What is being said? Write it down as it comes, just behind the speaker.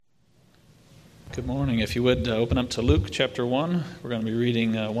Good morning. If you would open up to Luke chapter 1, we're going to be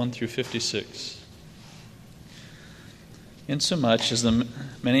reading 1 through 56. Insomuch as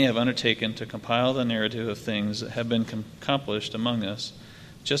many have undertaken to compile the narrative of things that have been accomplished among us,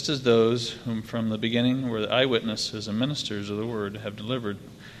 just as those whom from the beginning were the eyewitnesses and ministers of the word have delivered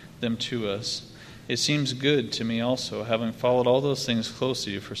them to us, it seems good to me also, having followed all those things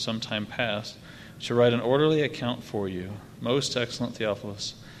closely for some time past, to write an orderly account for you, most excellent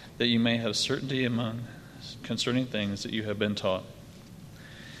Theophilus, that you may have certainty concerning things that you have been taught.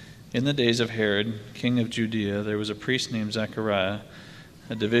 In the days of Herod, king of Judea, there was a priest named Zechariah,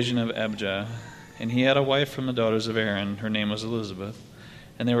 a division of Abijah, and he had a wife from the daughters of Aaron. Her name was Elizabeth.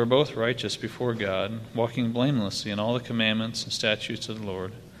 And they were both righteous before God, walking blamelessly in all the commandments and statutes of the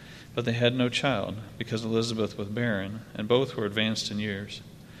Lord. But they had no child, because Elizabeth was barren, and both were advanced in years.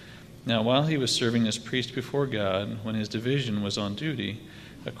 Now while he was serving as priest before God, when his division was on duty,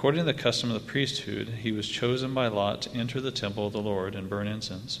 according to the custom of the priesthood, he was chosen by lot to enter the temple of the Lord and burn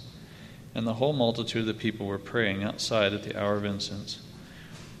incense. And the whole multitude of the people were praying outside at the hour of incense.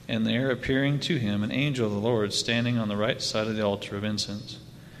 And there appearing to him an angel of the Lord standing on the right side of the altar of incense.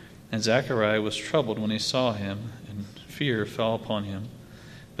 And Zechariah was troubled when he saw him, and fear fell upon him.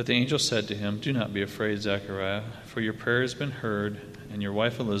 But the angel said to him, "Do not be afraid, Zechariah, for your prayer has been heard, and your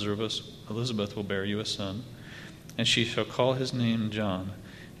wife Elizabeth will bear you a son, and she shall call his name John.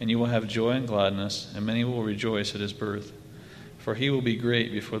 And you will have joy and gladness, and many will rejoice at his birth. For he will be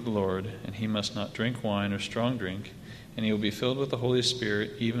great before the Lord, and he must not drink wine or strong drink, and he will be filled with the Holy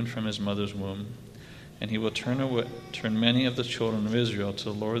Spirit even from his mother's womb. And he will turn many of the children of Israel to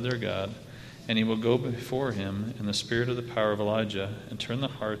the Lord their God, and he will go before him in the spirit of the power of Elijah, and turn the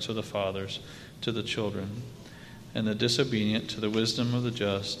hearts of the fathers to the children, and the disobedient to the wisdom of the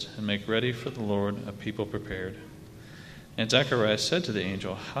just, and make ready for the Lord a people prepared." And Zechariah said to the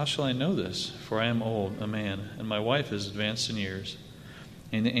angel, "How shall I know this? For I am old, a man, and my wife is advanced in years."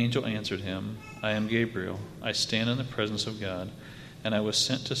 And the angel answered him, "I am Gabriel. I stand in the presence of God, and I was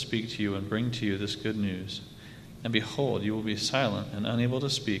sent to speak to you and bring to you this good news. And behold, you will be silent and unable to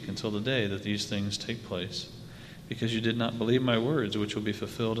speak until the day that these things take place, because you did not believe my words, which will be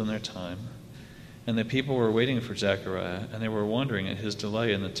fulfilled in their time." And the people were waiting for Zechariah, and they were wondering at his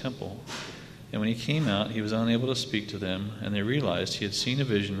delay in the temple. And when he came out, he was unable to speak to them, and they realized he had seen a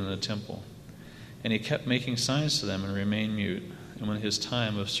vision in the temple. And he kept making signs to them and remained mute. And when his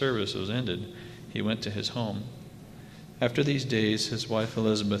time of service was ended, he went to his home. After these days, his wife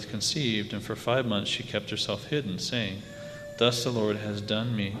Elizabeth conceived, and for 5 months she kept herself hidden, saying, "Thus the Lord has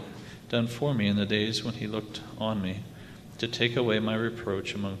done for me in the days when he looked on me, to take away my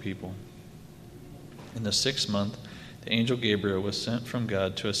reproach among people." In the 6th month, the angel Gabriel was sent from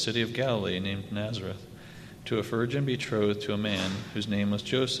God to a city of Galilee named Nazareth, to a virgin betrothed to a man whose name was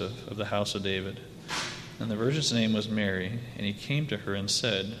Joseph, of the house of David. And the virgin's name was Mary, and he came to her and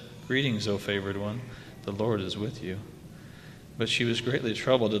said, "Greetings, O favored one, the Lord is with you." But she was greatly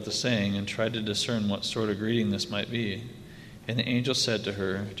troubled at the saying, and tried to discern what sort of greeting this might be. And the angel said to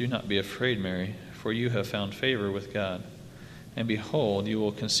her, "Do not be afraid, Mary, for you have found favor with God. And behold, you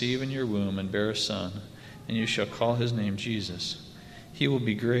will conceive in your womb and bear a son, and you shall call his name Jesus. He will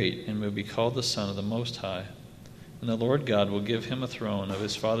be great and will be called the Son of the Most High. And the Lord God will give him a throne of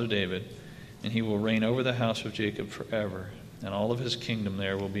his father David, and he will reign over the house of Jacob forever, and all of his kingdom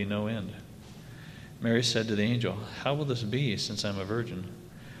there will be no end." Mary said to the angel, "How will this be, since I am a virgin?"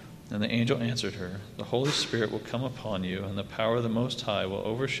 And the angel answered her, "The Holy Spirit will come upon you, and the power of the Most High will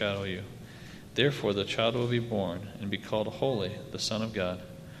overshadow you. Therefore the child will be born and be called Holy, the Son of God.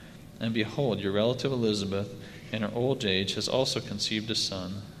 And behold, your relative Elizabeth, in her old age, has also conceived a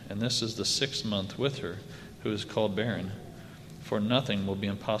son, and this is the 6th month with her, who is called barren. For nothing will be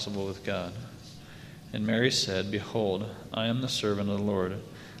impossible with God." And Mary said, "Behold, I am the servant of the Lord.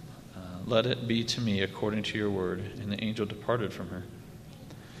 Let it be to me according to your word." And the angel departed from her.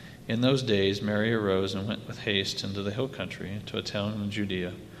 In those days Mary arose and went with haste into the hill country, to a town in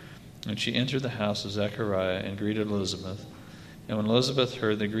Judea. And she entered the house of Zechariah and greeted Elizabeth. And when Elizabeth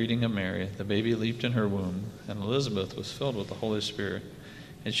heard the greeting of Mary, the baby leaped in her womb, and Elizabeth was filled with the Holy Spirit.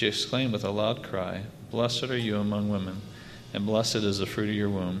 And she exclaimed with a loud cry, "Blessed are you among women, and blessed is the fruit of your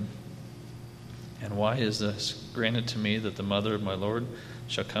womb. And why is this granted to me, that the mother of my Lord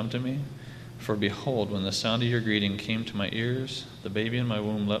shall come to me? For behold, when the sound of your greeting came to my ears, the baby in my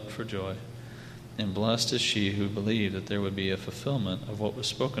womb leapt for joy. And blessed is she who believed that there would be a fulfillment of what was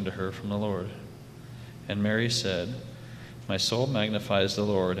spoken to her from the Lord." And Mary said, "My soul magnifies the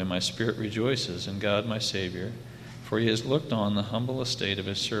Lord, and my spirit rejoices in God my Savior, for he has looked on the humble estate of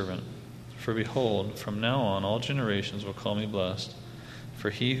his servant. For behold, from now on all generations will call me blessed. For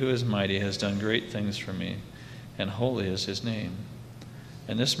he who is mighty has done great things for me, and holy is his name.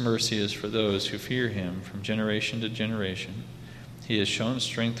 And this mercy is for those who fear him from generation to generation. He has shown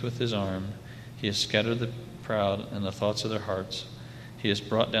strength with his arm. He has scattered the proud in the thoughts of their hearts. He has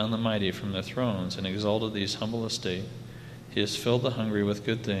brought down the mighty from their thrones and exalted these humble estate. He has filled the hungry with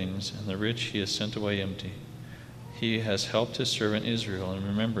good things, and the rich he has sent away empty. He has helped his servant Israel in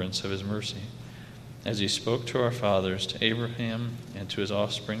remembrance of his mercy, as he spoke to our fathers, to Abraham, and to his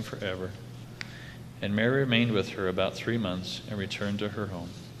offspring forever. And Mary remained with her about 3 months and returned to her home.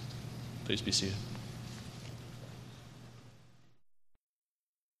 Please be seated.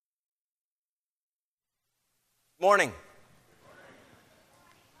 Morning.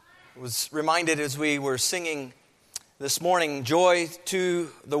 I was reminded as we were singing this morning, joy to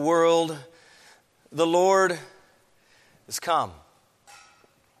the world, the Lord is come.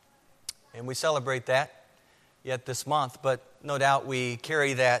 And we celebrate that yet this month, but no doubt we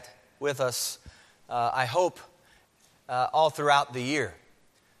carry that with us, I hope, all throughout the year.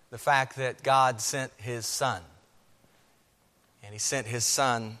 The fact that God sent His Son. And He sent His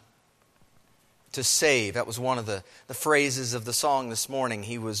Son to save. That was one of the phrases of the song this morning.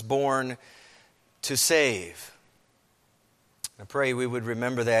 He was born to save. I pray we would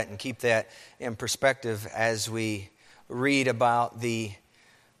remember that and keep that in perspective as we read about the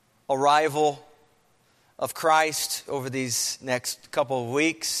arrival of Christ over these next couple of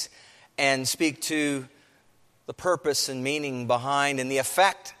weeks and speak to the purpose and meaning behind and the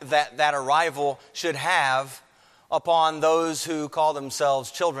effect that that arrival should have upon those who call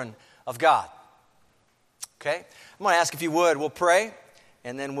themselves children of God. Okay? I'm going to ask if you would, we'll pray,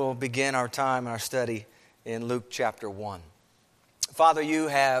 and then we'll begin our time, our study in Luke chapter 1. Father, you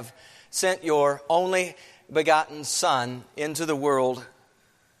have sent your only begotten Son into the world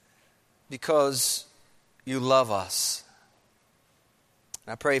because you love us.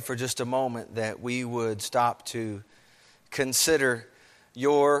 I pray for just a moment that we would stop to consider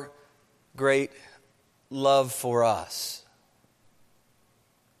your great love for us.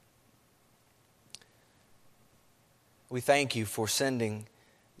 We thank you for sending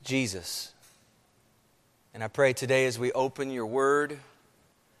Jesus. And I pray today as we open your word,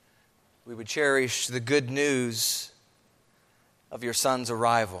 we would cherish the good news of your Son's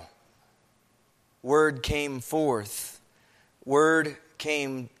arrival. Word came forth. Word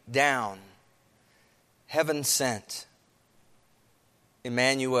came down. Heaven sent.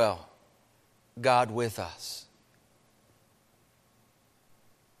 Emmanuel, God with us.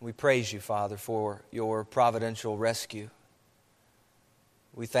 We praise you, Father, for your providential rescue.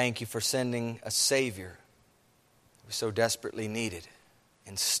 We thank you for sending a Savior we so desperately needed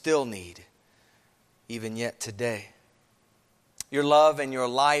and still need, even yet today. Your love and your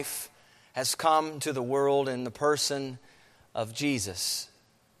life has come to the world in the person of Jesus.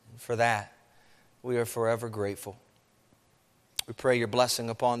 And for that, we are forever grateful. We pray your blessing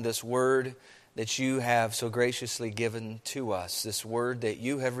upon this word that you have so graciously given to us, this word that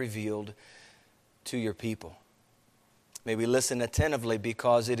you have revealed to your people. May we listen attentively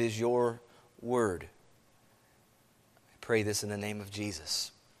because it is your word. I pray this in the name of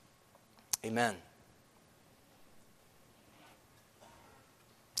Jesus. Amen.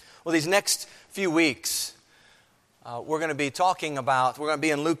 Well, these next few weeks, we're going to be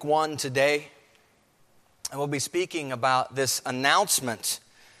in Luke 1 today, and we'll be speaking about this announcement,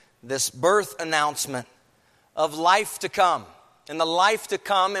 this birth announcement of life to come. And the life to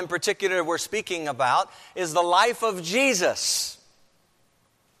come in particular we're speaking about is the life of Jesus.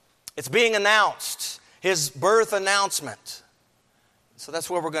 It's being announced, His birth announcement. So that's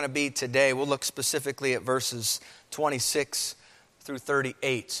where we're going to be today. We'll look specifically at verses 26 through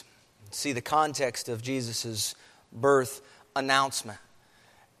 38. See the context of Jesus' birth announcement.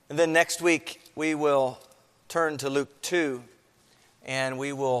 And then next week we will turn to Luke 2 and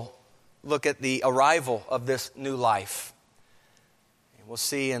we will look at the arrival of this new life. And we'll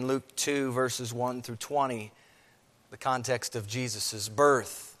see in Luke 2 verses 1 through 20 the context of Jesus'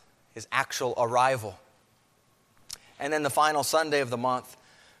 birth, His actual arrival. And then the final Sunday of the month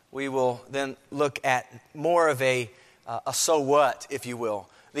we will then look at more of a so what, if you will,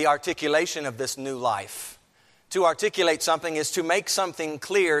 the articulation of this new life. To articulate something is to make something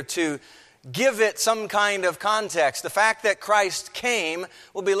clear, to give it some kind of context. The fact that Christ came,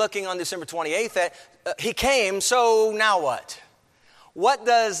 we'll be looking on December 28th, that He came, so now what? What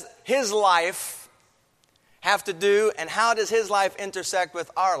does His life have to do, and how does His life intersect with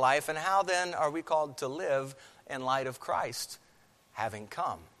our life, and how then are we called to live in light of Christ having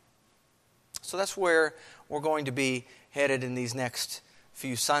come? So that's where we're going to be headed in these next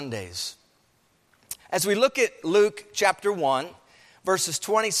few Sundays. As we look at Luke chapter 1, verses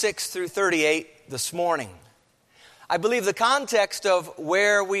 26 through 38 this morning. I believe the context of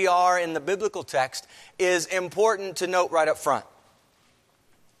where we are in the biblical text is important to note right up front.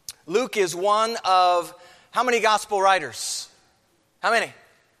 Luke is one of how many gospel writers? How many?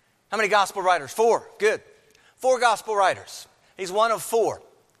 How many gospel writers? 4. Good. 4 gospel writers. He's one of 4.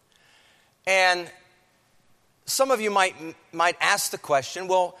 And some of you might ask the question,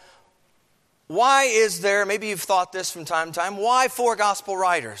 well, why is there, maybe you've thought this from time to time, why 4 gospel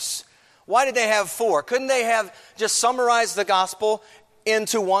writers? Why did they have 4? Couldn't they have just summarized the gospel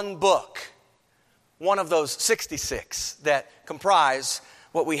into one book? One of those 66 that comprise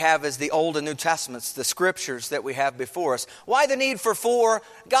what we have as the Old and New Testaments, the scriptures that we have before us. Why the need for 4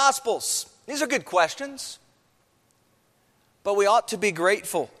 gospels? These are good questions. But we ought to be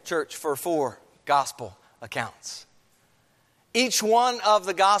grateful, church, for 4 gospel accounts. Each one of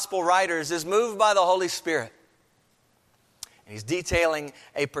the gospel writers is moved by the Holy Spirit. And he's detailing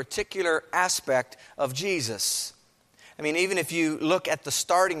a particular aspect of Jesus. I mean, even if you look at the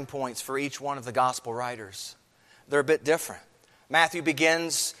starting points for each one of the gospel writers, they're a bit different. Matthew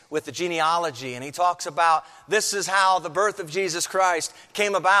begins with the genealogy, and he talks about this is how the birth of Jesus Christ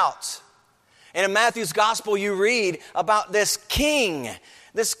came about. And in Matthew's gospel, you read about this king,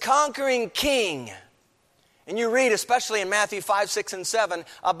 this conquering king. And you read, especially in Matthew 5, 6, and 7,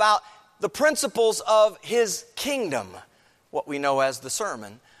 about the principles of his kingdom, what we know as the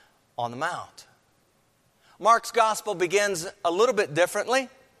Sermon on the Mount. Mark's gospel begins a little bit differently.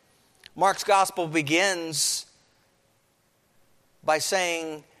 Mark's gospel begins by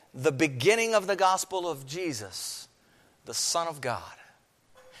saying the beginning of the gospel of Jesus, the Son of God.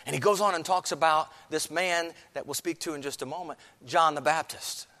 And he goes on and talks about this man that we'll speak to in just a moment, John the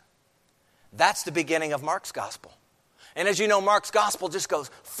Baptist. That's the beginning of Mark's gospel. And as you know, Mark's gospel just goes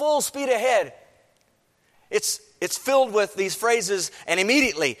full speed ahead. It's filled with these phrases, and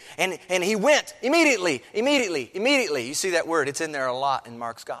immediately, and he went, immediately. You see that word, it's in there a lot in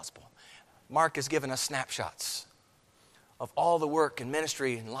Mark's gospel. Mark has given us snapshots of all the work and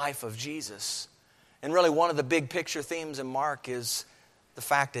ministry and life of Jesus. And really one of the big picture themes in Mark is the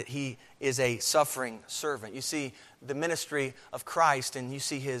fact that he is a suffering servant. You see the ministry of Christ and you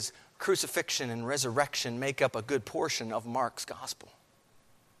see his crucifixion and resurrection make up a good portion of Mark's gospel.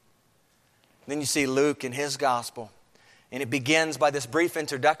 Then you see Luke in his gospel, and it begins by this brief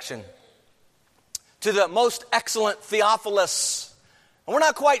introduction to the most excellent Theophilus. And we're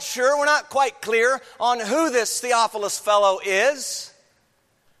not quite sure, we're not quite clear on who this Theophilus fellow is.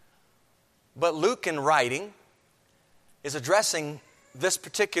 But Luke, in writing, is addressing this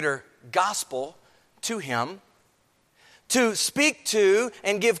particular gospel to him to speak to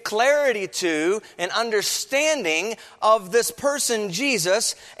and give clarity to an understanding of this person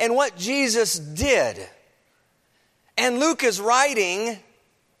Jesus and what Jesus did. And Luke is writing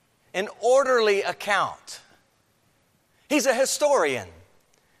an orderly account. He's a historian.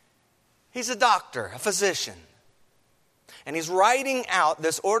 He's a doctor, a physician. And he's writing out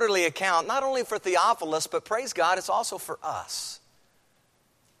this orderly account not only for Theophilus, but praise God, it's also for us.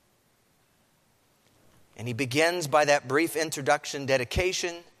 And he begins by that brief introduction,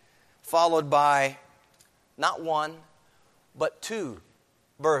 dedication, followed by not 1, but 2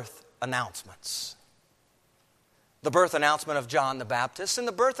 birth announcements. The birth announcement of John the Baptist and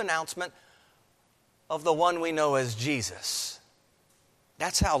the birth announcement of the one we know as Jesus.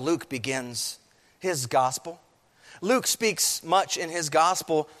 That's how Luke begins his gospel. Luke speaks much in his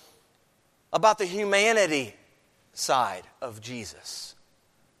gospel about the humanity side of Jesus.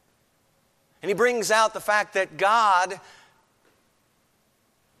 And he brings out the fact that God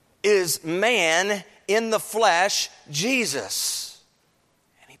is man in the flesh, Jesus.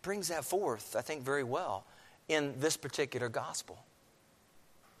 And he brings that forth, I think, very well in this particular gospel.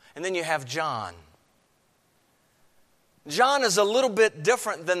 And then you have John. John is a little bit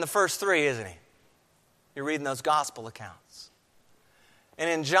different than the first 3, isn't he? You're reading those gospel accounts. And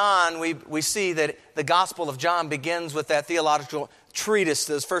in John, we see that the Gospel of John begins with that theological treatise,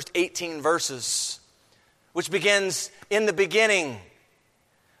 those first 18 verses, which begins, in the beginning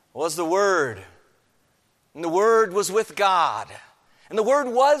was the Word, and the Word was with God, and the Word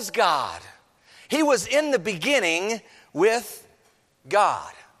was God. He was in the beginning with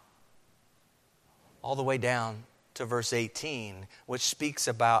God. All the way down to verse 18, which speaks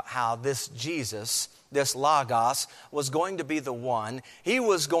about how this Jesus, this Logos, was going to be the one. He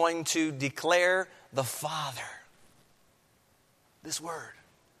was going to declare the Father. This Word,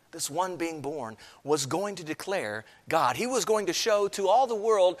 this one being born, was going to declare God. He was going to show to all the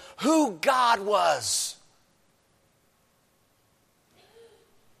world who God was.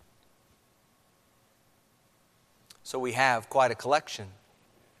 So we have quite a collection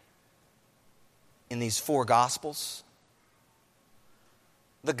in these 4 Gospels.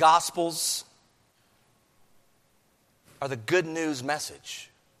 The Gospels are the good news message.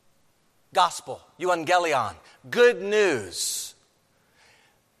 Gospel, euangelion, good news.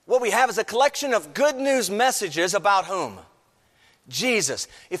 What we have is a collection of good news messages about whom? Jesus.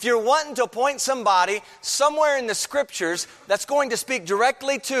 If you're wanting to appoint somebody somewhere in the Scriptures that's going to speak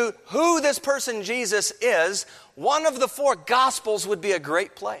directly to who this person Jesus is, one of the 4 Gospels would be a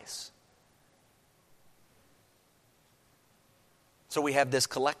great place. So we have this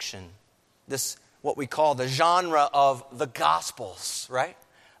collection, this what we call the genre of the Gospels, right?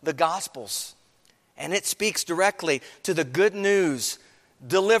 The Gospels. And it speaks directly to the good news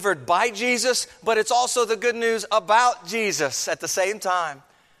delivered by Jesus, but it's also the good news about Jesus at the same time.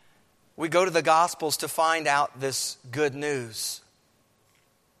 We go to the Gospels to find out this good news.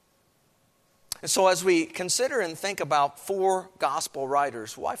 And so as we consider and think about 4 gospel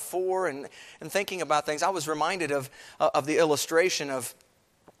writers, why 4? And thinking about things, I was reminded of the illustration of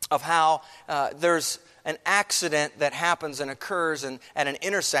how there's an accident that happens and occurs at an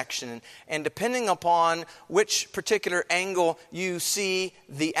intersection. And depending upon which particular angle you see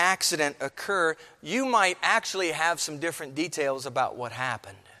the accident occur, you might actually have some different details about what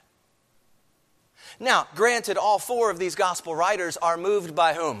happened. Now, granted, all 4 of these gospel writers are moved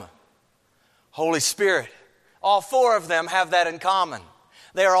by whom? Holy Spirit. All 4 of them have that in common.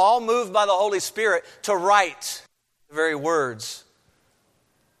 They are all moved by the Holy Spirit to write the very words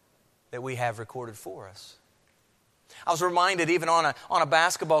that we have recorded for us. I was reminded even on a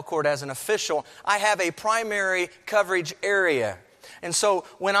basketball court as an official, I have a primary coverage area. And so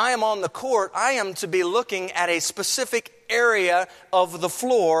when I am on the court, I am to be looking at a specific area of the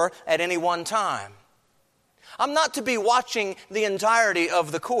floor at any one time. I'm not to be watching the entirety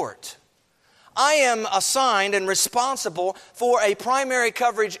of the court. I am assigned and responsible for a primary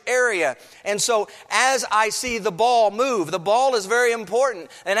coverage area. And so as I see the ball move, the ball is very important.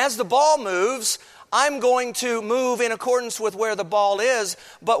 And as the ball moves, I'm going to move in accordance with where the ball is.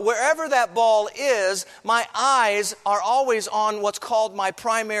 But wherever that ball is, my eyes are always on what's called my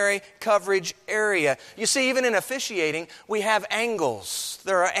primary coverage area. You see, even in officiating, we have angles.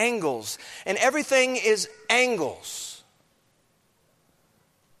 There are angles. And everything is angles.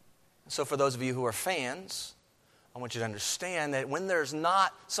 So for those of you who are fans, I want you to understand that when there's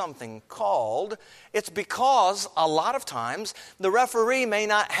not something called, it's because a lot of times the referee may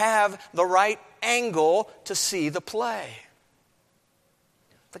not have the right angle to see the play.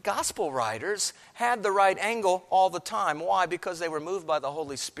 The gospel writers had the right angle all the time. Why? Because they were moved by the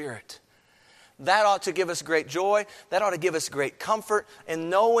Holy Spirit. That ought to give us great joy. That ought to give us great comfort in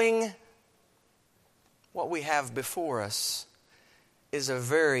knowing what we have before us is a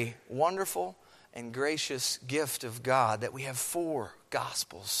very wonderful and gracious gift of God that we have 4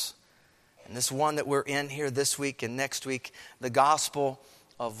 Gospels. And this one that we're in here this week and next week, the Gospel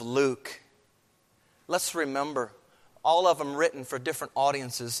of Luke. Let's remember, all of them written for different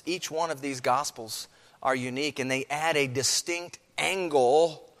audiences. Each one of these Gospels are unique and they add a distinct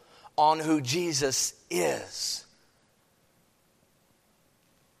angle on who Jesus is.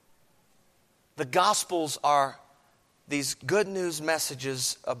 The Gospels are these good news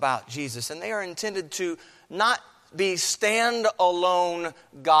messages about Jesus. And they are intended to not be stand-alone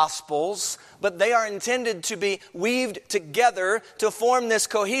gospels, but they are intended to be weaved together to form this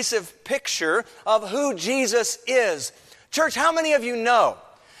cohesive picture of who Jesus is. Church, how many of you know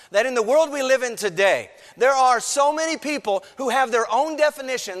that in the world we live in today, there are so many people who have their own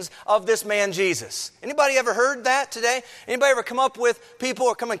definitions of this man Jesus? Anybody ever heard that today? Anybody ever come up with people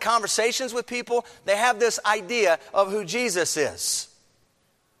or come in conversations with people? They have this idea of who Jesus is.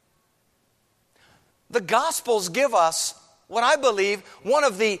 The Gospels give us what I believe one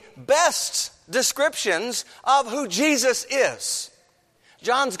of the best descriptions of who Jesus is.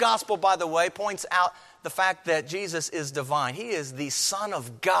 John's Gospel, by the way, points out the fact that Jesus is divine. He is the Son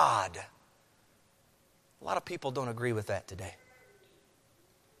of God. A lot of people don't agree with that today.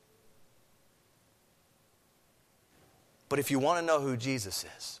 But if you want to know who Jesus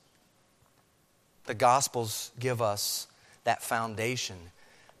is, the Gospels give us that foundation,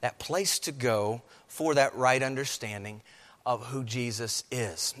 that place to go for that right understanding of who Jesus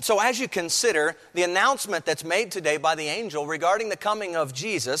is. So as you consider the announcement that's made today by the angel regarding the coming of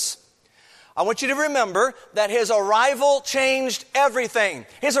Jesus, I want you to remember that his arrival changed everything.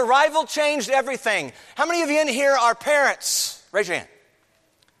 His arrival changed everything. How many of you in here are parents? Raise your hand.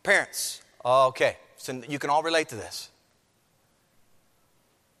 Parents. Okay, so you can all relate to this.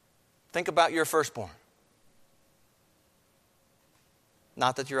 Think about your firstborn.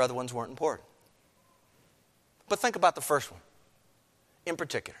 Not that your other ones weren't important. But think about the first one in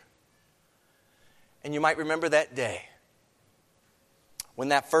particular. And you might remember that day when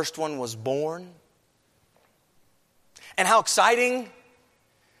that first one was born. And how exciting,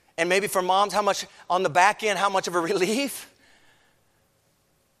 and maybe for moms, how much on the back end, how much of a relief,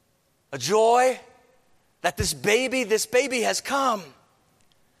 a joy that this baby has come.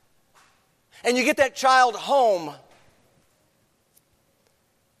 And you get that child home,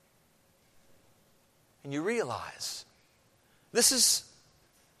 and you realize this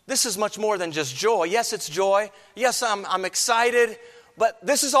is much more than just joy. Yes, it's joy. Yes, I'm excited, but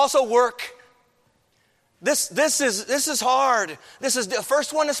this is also work. This is hard. This is the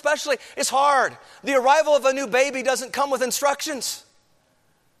first one especially. It's hard. The arrival of a new baby doesn't come with instructions.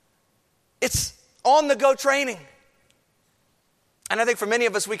 It's on-the-go training. And I think for many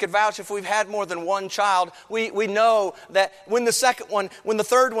of us, we could vouch if we've had more than one child. We know that when the second one, when the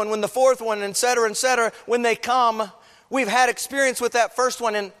third one, when the fourth one, et cetera, when they come, we've had experience with that first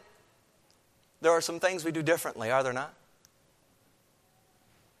one. And there are some things we do differently, are there not?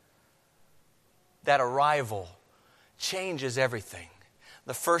 That arrival changes everything.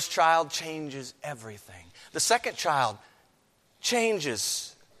 The first child changes everything. The second child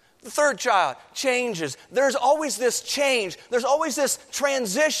changes. The third child changes. There's always this change. There's always this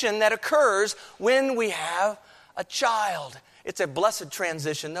transition that occurs when we have a child. It's a blessed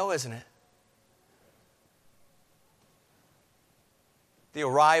transition, though, isn't it? The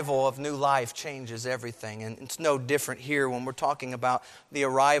arrival of new life changes everything. And it's no different here when we're talking about the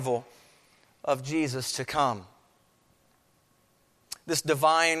arrival of Jesus to come. This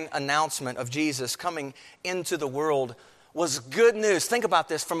divine announcement of Jesus coming into the world was good news. Think about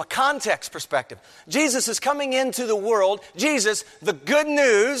this from a context perspective. Jesus is coming into the world. Jesus, the good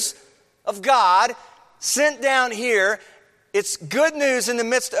news of God, sent down here. It's good news in the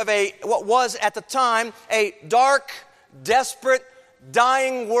midst of what was at the time a dark, desperate,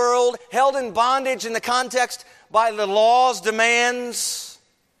 dying world, held in bondage in the context by the law's demands,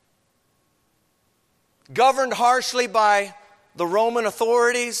 governed harshly by the Roman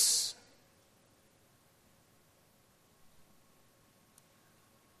authorities.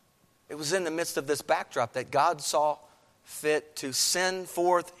 It was in the midst of this backdrop that God saw fit to send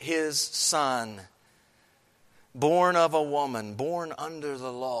forth His Son, born of a woman, born under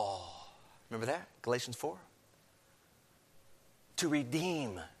the law. Remember that? Galatians 4. To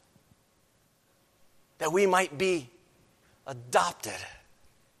redeem, that we might be adopted.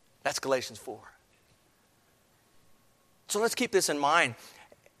 That's Galatians 4. So let's keep this in mind,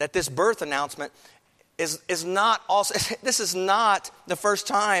 that this birth announcement is not also, this is not the first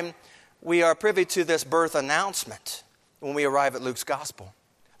time we are privy to this birth announcement when we arrive at Luke's gospel.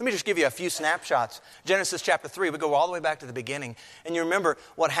 Let me just give you a few snapshots. Genesis chapter 3, we go all the way back to the beginning. And you remember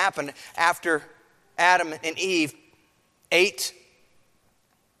what happened after Adam and Eve ate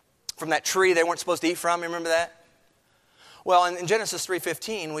from that tree they weren't supposed to eat from. You remember that? Well, in Genesis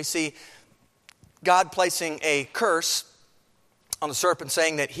 3:15, we see God placing a curse on the serpent,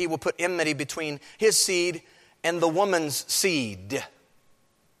 saying that he will put enmity between his seed and the woman's seed.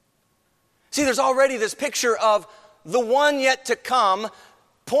 See, there's already this picture of the one yet to come,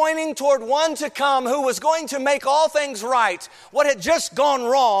 pointing toward one to come who was going to make all things right. What had just gone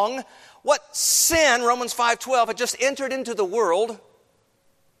wrong, what sin, Romans 5:12, had just entered into the world,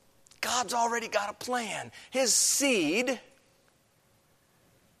 God's already got a plan. His seed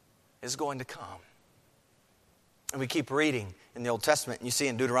is going to come. And we keep reading in the Old Testament, and you see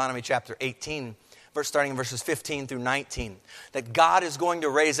in Deuteronomy chapter 18, starting in verses 15 through 19, that God is going to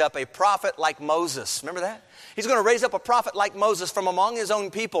raise up a prophet like Moses. Remember that? He's going to raise up a prophet like Moses from among his own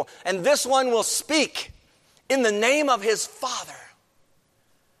people, and this one will speak in the name of his Father.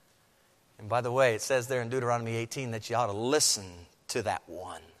 And by the way, it says there in Deuteronomy 18 that you ought to listen to that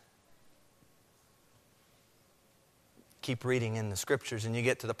one. Keep reading in the scriptures, and you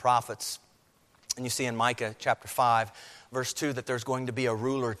get to the prophets, and you see in Micah chapter 5, verse 2, that there's going to be a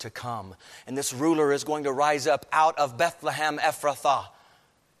ruler to come. And this ruler is going to rise up out of Bethlehem Ephrathah.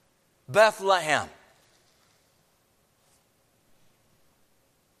 Bethlehem.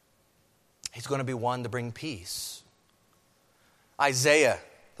 He's going to be one to bring peace. Isaiah,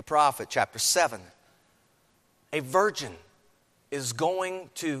 the prophet, chapter 7. A virgin is going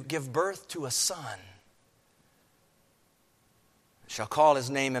to give birth to a son. Shall call his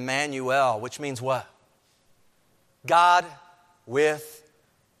name Emmanuel, which means what? God with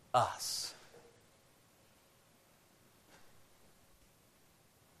us.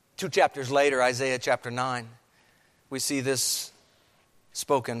 2 chapters later, Isaiah chapter 9, we see this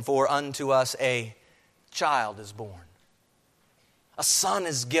spoken, for unto us a child is born. A son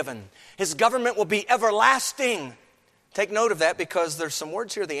is given. His government will be everlasting. Take note of that because there's some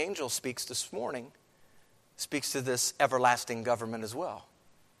words here the angel speaks this morning. Speaks to this everlasting government as well.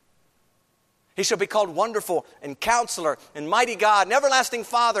 He shall be called Wonderful and Counselor and Mighty God and Everlasting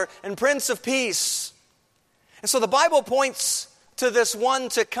Father and Prince of Peace. And so the Bible points to this one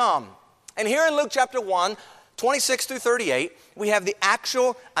to come. And here in Luke chapter 1, 26 through 38, we have the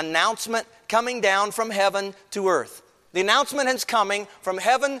actual announcement coming down from heaven to earth. The announcement is coming from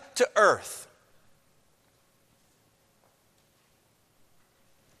heaven to earth.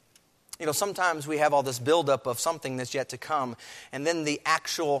 You know, sometimes we have all this buildup of something that's yet to come, and then the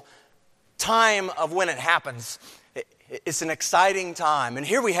actual time of when it happens, it's an exciting time. And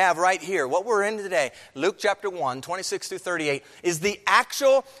here we have right here, what we're in today, Luke chapter 1, 26 through 38, is the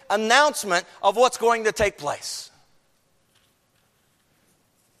actual announcement of what's going to take place.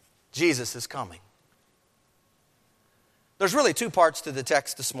 Jesus is coming. There's really two parts to the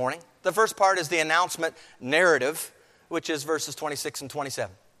text this morning. The first part is the announcement narrative, which is verses 26 and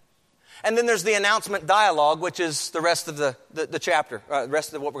 27. And then there's the announcement dialogue, which is the rest of the chapter, the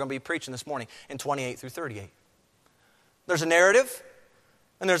rest of what we're going to be preaching this morning in 28 through 38. There's a narrative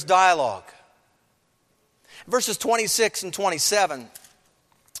and there's dialogue. Verses 26 and 27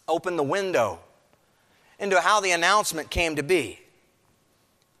 open the window into how the announcement came to be.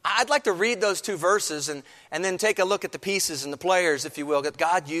 I'd like to read those two verses and then take a look at the pieces and the players, if you will, that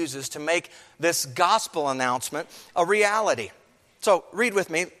God uses to make this gospel announcement a reality. So read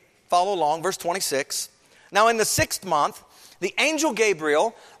with me. Follow along, verse 26. Now in the 6th month, the angel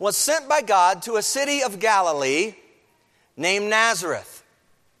Gabriel was sent by God to a city of Galilee named Nazareth,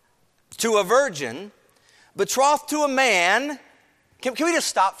 to a virgin betrothed to a man. Can we just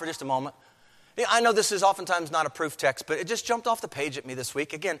stop for just a moment? I know this is oftentimes not a proof text, but it just jumped off the page at me this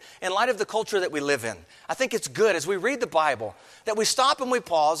week. Again, in light of the culture that we live in, I think it's good as we read the Bible that we stop and we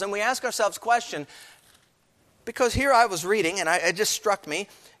pause and we ask ourselves a question. Because here I was reading, and it just struck me,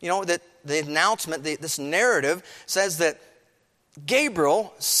 that the announcement, this narrative says that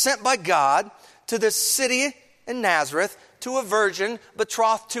Gabriel, sent by God to this city in Nazareth, to a virgin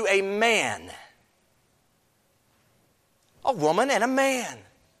betrothed to a man. A woman and a man.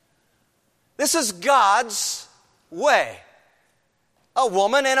 This is God's way. A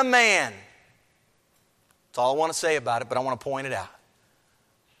woman and a man. That's all I want to say about it, but I want to point it out.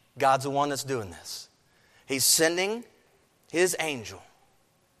 God's the one that's doing this. He's sending his angel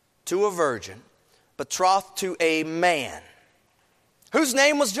to a virgin betrothed to a man whose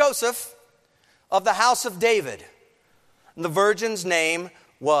name was Joseph of the house of David. And the virgin's name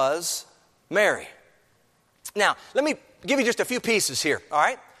was Mary. Now, let me give you just a few pieces here, all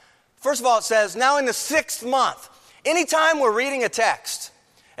right? First of all, it says, now in the 6th month. Anytime we're reading a text,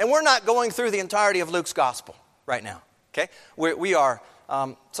 and we're not going through the entirety of Luke's gospel right now, okay? We are...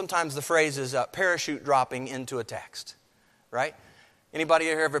 sometimes the phrase is parachute dropping into a text, right? Anybody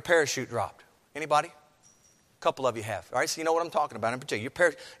here ever parachute dropped? Anybody? A couple of you have. All right, so you know what I'm talking about in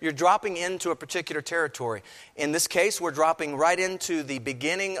particular. You're dropping into a particular territory. In this case, we're dropping right into the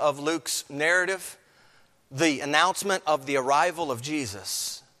beginning of Luke's narrative, the announcement of the arrival of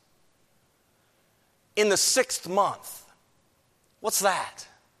Jesus. In the 6th month. What's that?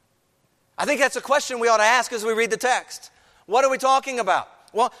 I think that's a question we ought to ask as we read the text. What are we talking about?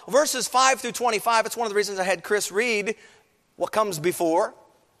 Well, verses 5 through 25, it's one of the reasons I had Chris read what comes before.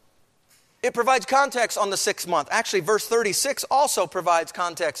 It provides context on the 6th month. Actually, verse 36 also provides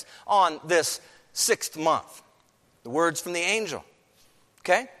context on this 6th month. The words from the angel.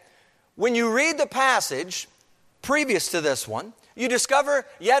 Okay? When you read the passage previous to this one, you discover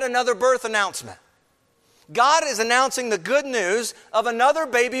yet another birth announcement. God is announcing the good news of another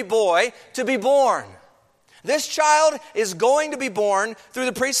baby boy to be born. This child is going to be born through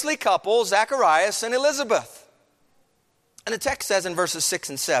the priestly couple, Zacharias and Elizabeth. And the text says in verses 6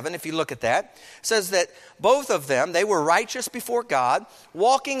 and 7, if you look at that, says that both of them, they were righteous before God,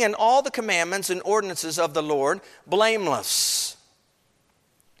 walking in all the commandments and ordinances of the Lord, blameless.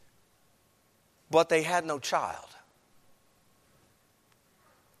 But they had no child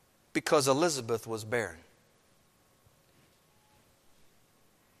because Elizabeth was barren.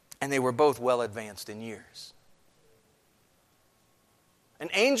 And they were both well advanced in years. An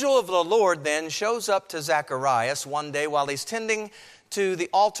angel of the Lord then shows up to Zacharias one day while he's tending to the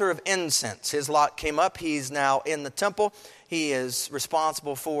altar of incense. His lot came up. He's now in the temple. He is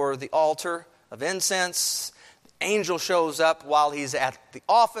responsible for the altar of incense. The angel shows up while he's at the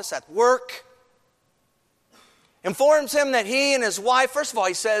office, at work. Informs him that he and his wife, first of all,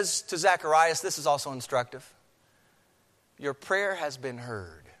 he says to Zacharias, this is also instructive, your prayer has been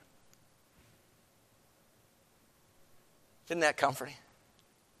heard. Isn't that comforting?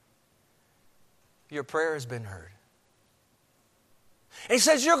 Your prayer has been heard. And he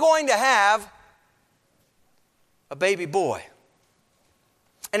says, you're going to have a baby boy.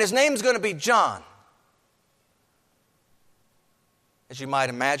 And his name's going to be John. As you might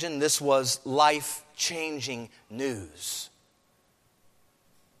imagine, this was life-changing news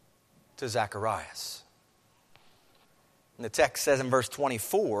to Zacharias. And the text says in verse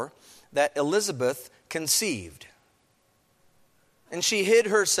 24 that Elizabeth conceived. And she hid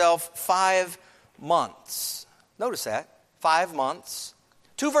herself 5 months. Notice that, 5 months.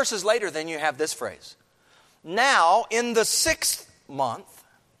 2 verses later, then you have this phrase. Now, in the 6th month.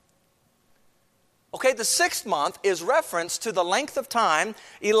 Okay, the 6th month is reference to the length of time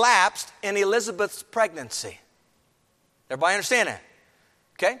elapsed in Elizabeth's pregnancy. Everybody understand that?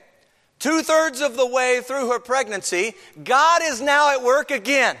 Okay? 2/3 of the way through her pregnancy, God is now at work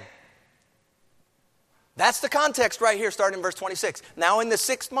again. That's the context right here, starting in verse 26. Now in the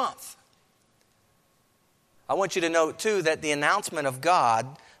 6th month. I want you to note, too, that the announcement of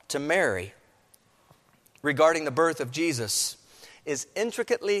God to Mary regarding the birth of Jesus is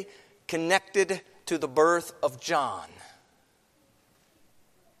intricately connected to the birth of John.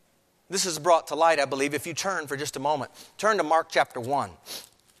 This is brought to light, I believe, if you turn for just a moment. Turn to Mark chapter 1.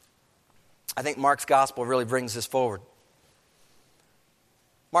 I think Mark's gospel really brings this forward.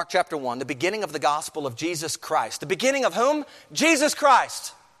 Mark chapter 1, the beginning of the gospel of Jesus Christ. The beginning of whom? Jesus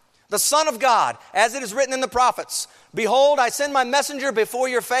Christ, the Son of God, as it is written in the prophets. Behold, I send my messenger before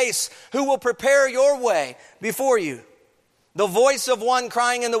your face, who will prepare your way before you. The voice of one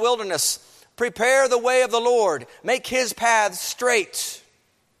crying in the wilderness, prepare the way of the Lord, make his paths straight.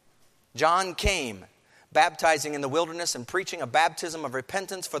 John came, baptizing in the wilderness and preaching a baptism of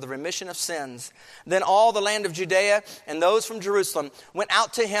repentance for the remission of sins. Then all the land of Judea and those from Jerusalem went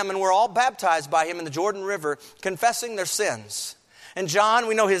out to him and were all baptized by him in the Jordan River, confessing their sins. And John,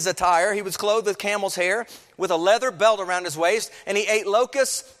 we know his attire. He was clothed with camel's hair, with a leather belt around his waist, and he ate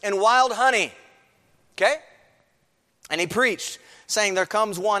locusts and wild honey. Okay? And he preached, saying, there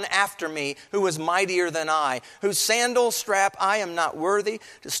comes one after me who is mightier than I, whose sandal strap I am not worthy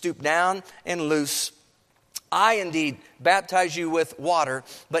to stoop down and loose. I indeed baptize you with water,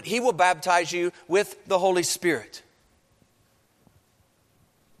 but he will baptize you with the Holy Spirit.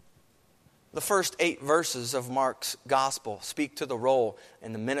 The first 8 verses of Mark's gospel speak to the role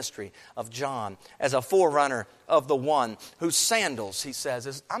and the ministry of John as a forerunner of the one whose sandals, he says,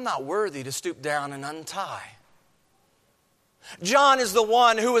 is I'm not worthy to stoop down and untie. John is the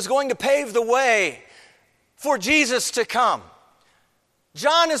one who is going to pave the way for Jesus to come.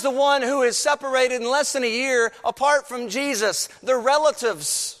 John is the one who is separated in less than a year apart from Jesus. They're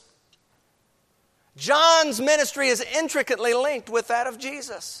relatives. John's ministry is intricately linked with that of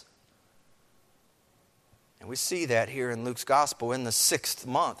Jesus. And we see that here in Luke's gospel in the 6th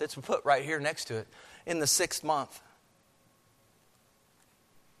month. It's put right here next to it. In the 6th month.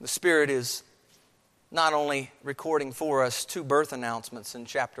 The Spirit is not only recording for us 2 birth announcements in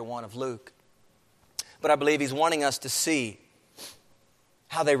chapter 1 of Luke, but I believe he's wanting us to see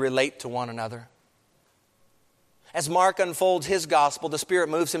how they relate to one another. As Mark unfolds his gospel, the Spirit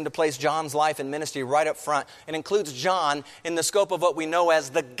moves him to place John's life and ministry right up front and includes John in the scope of what we know as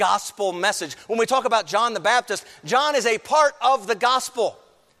the gospel message. When we talk about John the Baptist, John is a part of the gospel.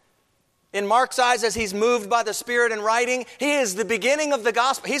 In Mark's eyes, as he's moved by the Spirit in writing, he is the beginning of the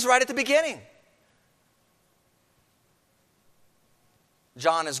gospel. He's right at the beginning.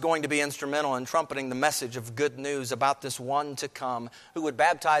 John is going to be instrumental in trumpeting the message of good news about this one to come who would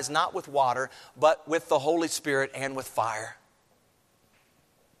baptize not with water, but with the Holy Spirit and with fire.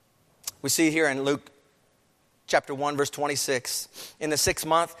 We see here in Luke chapter 1, verse 26, in the 6th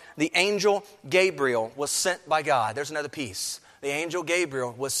month, the angel Gabriel was sent by God. There's another piece. The angel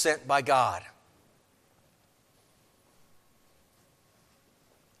Gabriel was sent by God.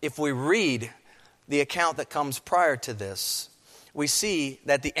 If we read the account that comes prior to this, we see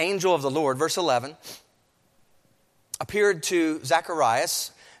that the angel of the Lord, verse 11, appeared to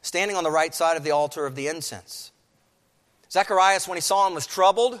Zacharias standing on the right side of the altar of the incense. Zacharias, when he saw him, was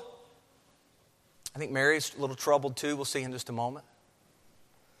troubled. I think Mary's a little troubled too. We'll see in just a moment.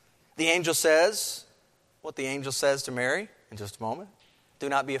 The angel says what the angel says to Mary in just a moment. Do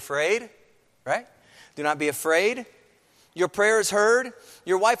not be afraid, right? Do not be afraid. Your prayer is heard.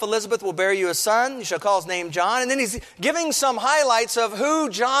 Your wife Elizabeth will bear you a son. You shall call his name John. And then he's giving some highlights of who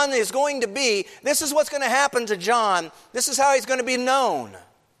John is going to be. This is what's going to happen to John. This is how he's going to be known.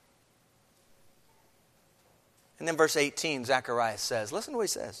 And then verse 18, Zacharias says, listen to what he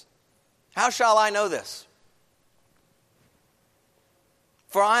says. How shall I know this?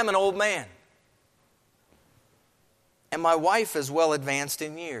 For I am an old man. and my wife is well advanced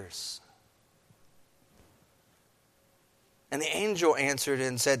in years." And the angel answered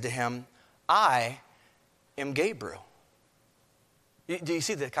and said to him, "I am Gabriel." Do you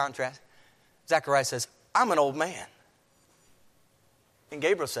see the contrast? Zechariah says, "I'm an old man." And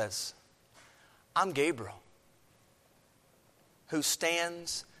Gabriel says, "I'm Gabriel, who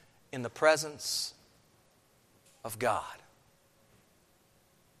stands in the presence of God."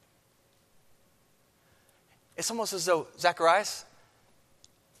 It's almost as though, "Zacharias,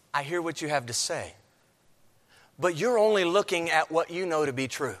 I hear what you have to say, but you're only looking at what you know to be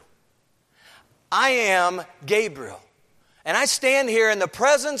true. I am Gabriel, and I stand here in the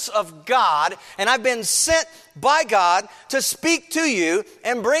presence of God, and I've been sent by God to speak to you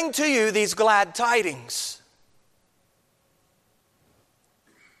and bring to you these glad tidings."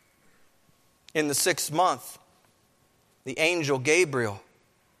 In the 6th month, the angel Gabriel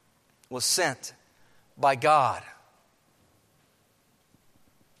was sent by God.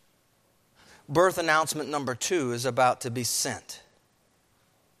 Birth announcement number 2 is about to be sent.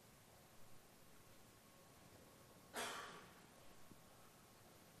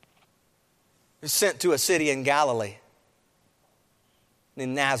 He's sent to a city in Galilee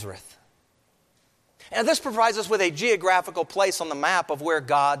named Nazareth. And this provides us with a geographical place on the map of where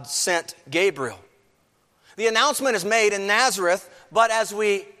God sent Gabriel. The announcement is made in Nazareth, but as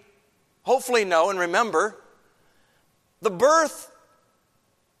we hopefully know and remember, the birth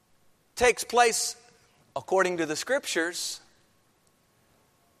takes place, according to the Scriptures,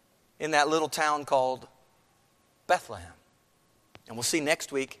 in that little town called Bethlehem. And we'll see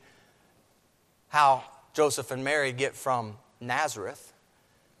next week how Joseph and Mary get from Nazareth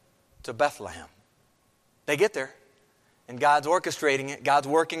to Bethlehem. They get there, and God's orchestrating it. God's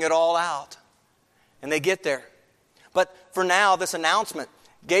working it all out. And they get there. But for now, this announcement,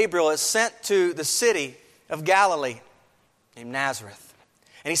 Gabriel is sent to the city of Galilee named Nazareth.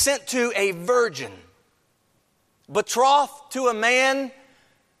 And he's sent to a virgin, betrothed to a man.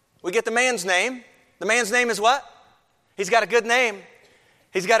 We get the man's name. The man's name is what? He's got a good name.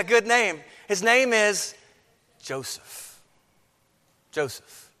 He's got a good name. His name is Joseph.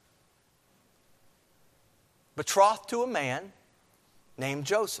 Joseph. Betrothed to a man named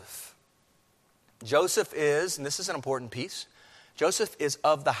Joseph. Joseph is, and this is an important piece, Joseph is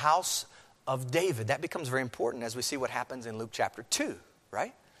of the house of David. That becomes very important as we see what happens in Luke chapter 2,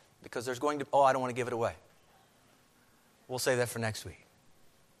 right? Because there's going to, I don't want to give it away. We'll save that for next week.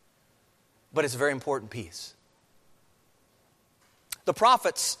 But it's a very important piece. The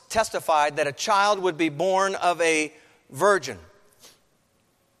prophets testified that a child would be born of a virgin.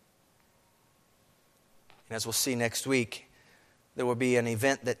 And as we'll see next week, there will be an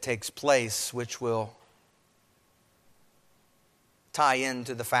event that takes place which will tie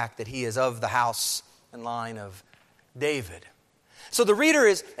into the fact that he is of the house and line of David. So the reader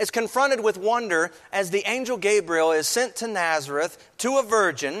is confronted with wonder as the angel Gabriel is sent to Nazareth to a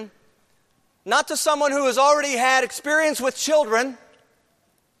virgin, not to someone who has already had experience with children,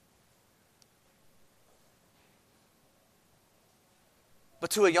 but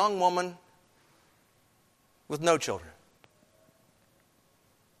to a young woman with no children.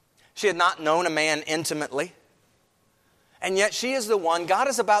 She had not known a man intimately, and yet she is the one God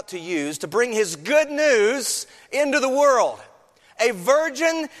is about to use to bring His good news into the world. A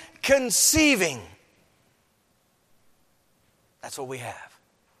virgin conceiving. That's what we have.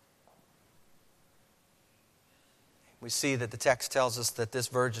 We see that the text tells us that this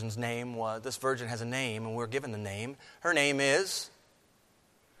virgin has a name, and we're given the name. Her name is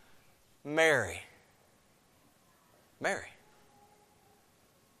Mary. Mary.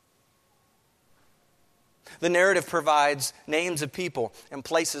 The narrative provides names of people and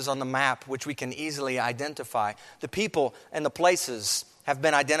places on the map which we can easily identify. The people and the places have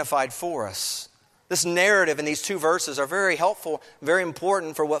been identified for us. This narrative in these 2 verses are very helpful, very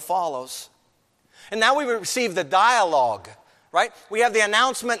important for what follows. And now we receive the dialogue, right? We have the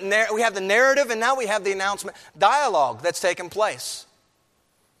announcement, we have the narrative, and now we have the announcement dialogue that's taken place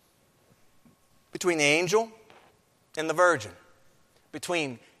between the angel and the virgin,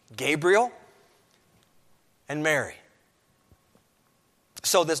 between Gabriel and Mary.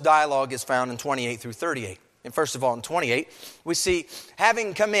 So this dialogue is found in 28 through 38. And first of all, in 28, we see,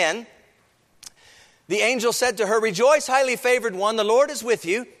 having come in, the angel said to her, "Rejoice, highly favored one, the Lord is with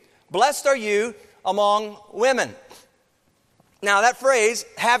you. Blessed are you among women." Now that phrase,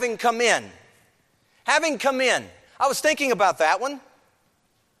 having come in. Having come in. I was thinking about that one.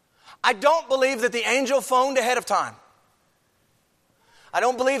 I don't believe that the angel phoned ahead of time. I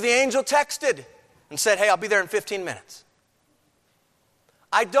don't believe the angel texted and said, "Hey, I'll be there in 15 minutes.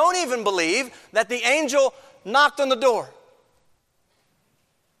 I don't even believe that the angel knocked on the door.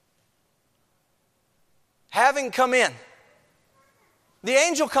 Having come in, the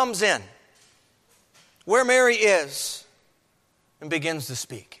angel comes in where Mary is and begins to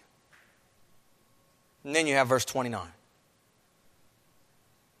speak. And then you have verse 29.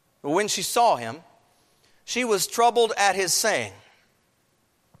 But when she saw him, she was troubled at his saying,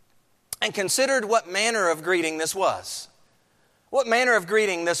 and considered what manner of greeting this was. What manner of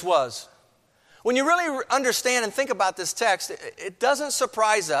greeting this was. When you really understand and think about this text, it doesn't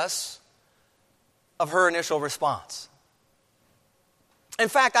surprise us of her initial response. In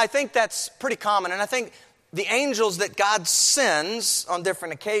fact, I think that's pretty common, and I think the angels that God sends on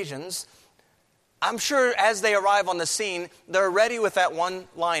different occasions, I'm sure as they arrive on the scene, they're ready with that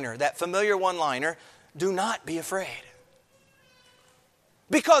one-liner, that familiar one-liner, do not be afraid.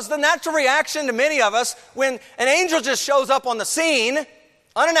 Because the natural reaction to many of us when an angel just shows up on the scene,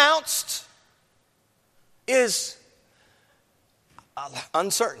 unannounced, is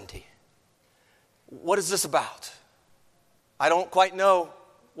uncertainty. What is this about? I don't quite know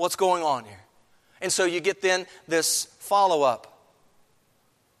what's going on here. And so you get then this follow-up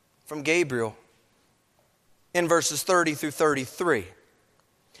from Gabriel in verses 30 through 33.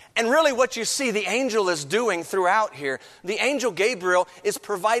 And really what you see the angel is doing throughout here, the angel Gabriel is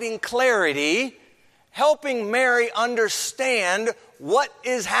providing clarity, helping Mary understand what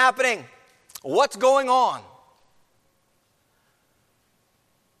is happening, what's going on.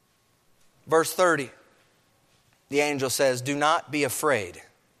 Verse 30, the angel says, do not be afraid,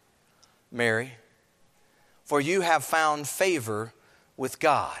 Mary, for you have found favor with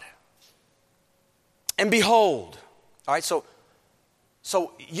God. And behold, all right, so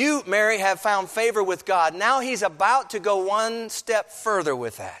you, Mary, have found favor with God. Now he's about to go one step further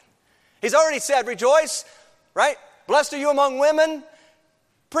with that. He's already said, rejoice, right? Blessed are you among women.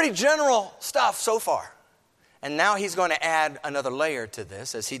 Pretty general stuff so far. And now he's going to add another layer to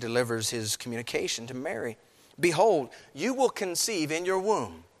this as he delivers his communication to Mary. Behold, you will conceive in your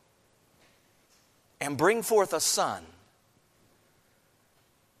womb and bring forth a son,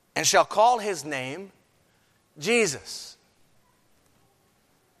 and shall call his name Jesus.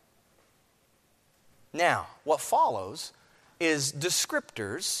 Now, what follows is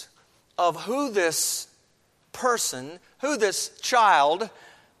descriptors of who this person, who this child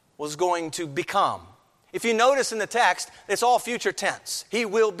was going to become. If you notice in the text, it's all future tense. He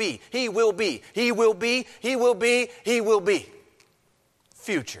will be, he will be, he will be, he will be, he will be.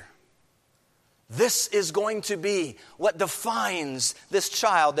 Future. This is going to be what defines this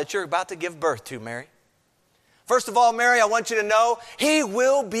child that you're about to give birth to, Mary. First of all, Mary, I want you to know, he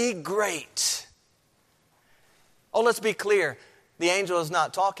will be great. Oh, let's be clear. The angel is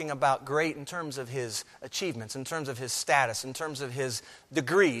not talking about great in terms of his achievements, in terms of his status, in terms of his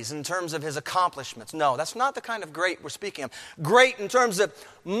degrees, in terms of his accomplishments. No, that's not the kind of great we're speaking of. Great in terms of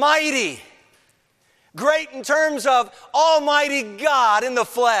mighty. Great in terms of Almighty God in the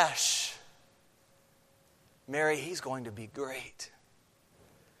flesh. Mary, he's going to be great.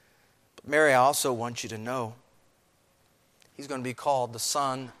 But Mary, I also want you to know, he's going to be called the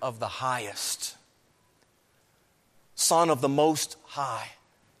Son of the Highest. Son of the Most High.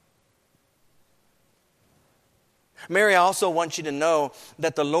 Mary, I also want you to know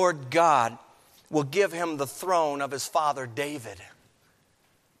that the Lord God will give him the throne of his father David.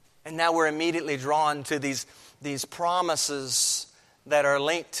 And now we're immediately drawn to these promises that are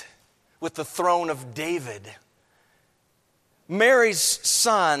linked with the throne of David. Mary's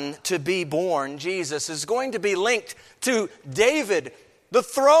son to be born, Jesus, is going to be linked to David, the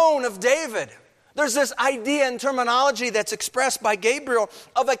throne of David. There's this idea and terminology that's expressed by Gabriel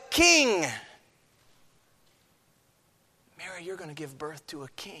of a king. Mary, you're going to give birth to a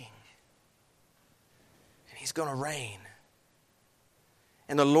king. And he's going to reign.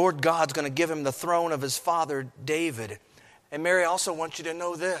 And the Lord God's going to give him the throne of his father David. And Mary, I also want you to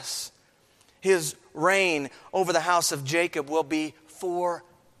know this. His reign over the house of Jacob will be forever.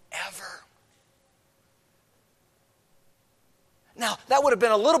 Now, that would have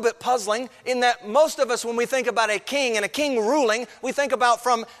been a little bit puzzling in that most of us, when we think about a king and a king ruling, we think about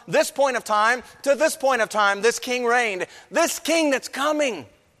from this point of time to this point of time, this king reigned. This king that's coming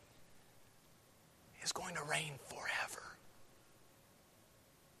is going to reign forever.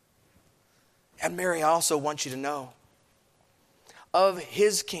 And Mary, I also want you to know, of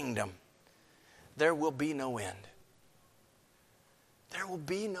his kingdom, there will be no end. There will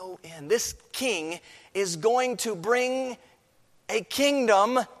be no end. This king is going to bring a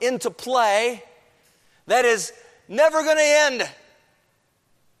kingdom into play that is never going to end.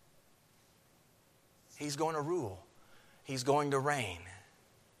 He's going to rule. He's going to reign.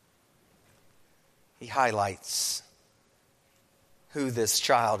 he highlights who this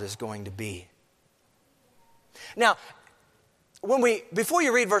child is going to be. Now, before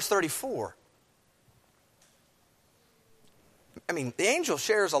you read verse 34, the angel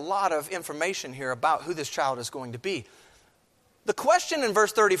shares a lot of information here about who this child is going to be. The question in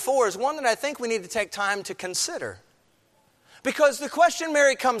verse 34 is one that I think we need to take time to consider. Because the question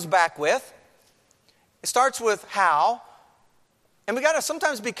Mary comes back with, it starts with how, and we got to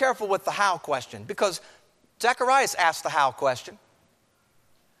sometimes be careful with the how question, because Zacharias asked the how question,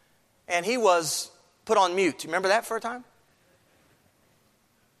 and he was put on mute. Do you remember that for a time?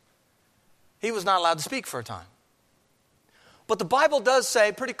 He was not allowed to speak for a time. But the Bible does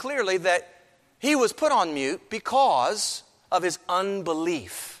say pretty clearly that he was put on mute because of his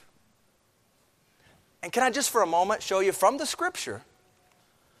unbelief. And can I just for a moment show you from the Scripture,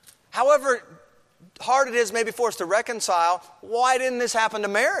 however hard it is maybe for us to reconcile, why didn't this happen to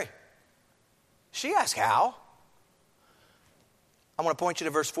Mary? She asked how. I want to point you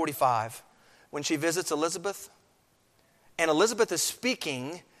to verse 45. When she visits Elizabeth, and Elizabeth is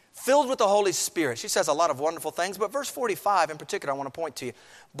speaking, filled with the Holy Spirit. She says a lot of wonderful things, but verse 45 in particular I want to point to you.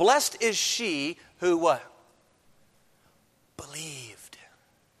 Blessed is she who what? Believed.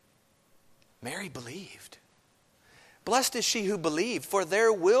 Mary believed. Blessed is she who believed, for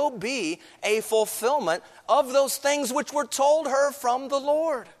there will be a fulfillment of those things which were told her from the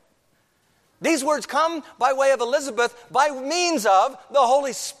Lord. These words come by way of Elizabeth by means of the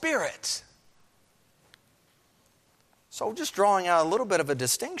Holy Spirit. So just drawing out a little bit of a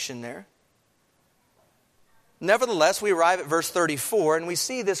distinction there. Nevertheless, we arrive at verse 34 and we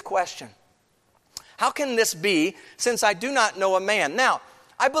see this question. How can this be, since I do not know a man? Now,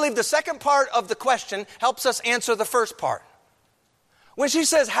 I believe the second part of the question helps us answer the first part. When she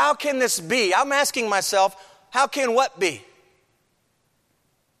says, how can this be? I'm asking myself, how can what be?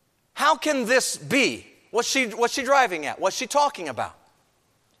 How can this be? What's she driving at? What's she talking about?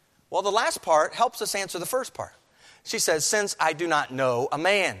 Well, the last part helps us answer the first part. She says, since I do not know a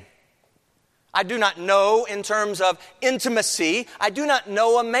man. I do not know in terms of intimacy. I do not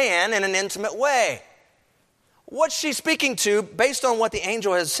know a man in an intimate way. What's she speaking to based on what the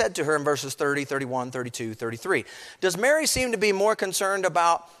angel has said to her in verses 30, 31, 32, 33? Does Mary seem to be more concerned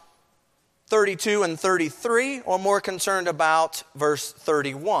about 32 and 33 or more concerned about verse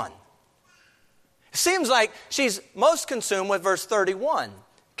 31? It seems like she's most consumed with verse 31,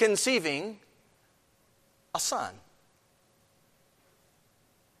 conceiving a son.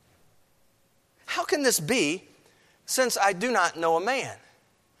 How can this be, since I do not know a man?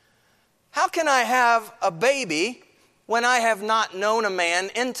 How can I have a baby when I have not known a man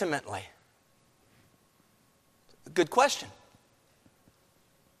intimately? Good question.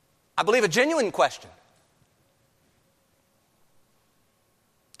 I believe a genuine question,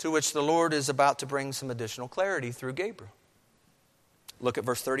 to which the Lord is about to bring some additional clarity through Gabriel. Look at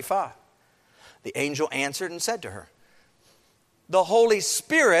verse 35. The angel answered and said to her, the Holy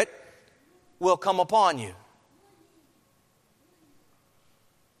Spirit will come upon you,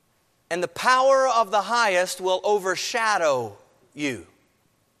 and the power of the highest will overshadow you,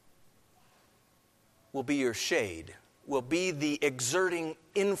 will be your shade, will be the exerting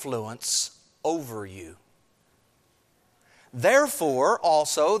influence over you. Therefore,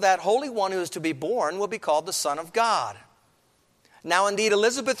 also, that Holy One who is to be born will be called the Son of God. Now, indeed,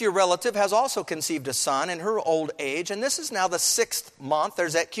 Elizabeth, your relative, has also conceived a son in her old age, and this is now the 6th month.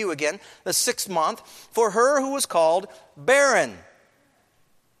 There's that cue again, the 6th month, for her who was called barren.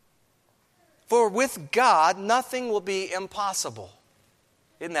 For with God, nothing will be impossible.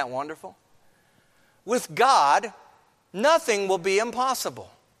 Isn't that wonderful? With God, nothing will be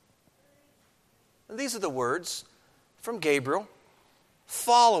impossible. These are the words from Gabriel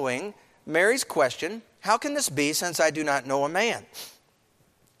following Mary's question, how can this be since I do not know a man?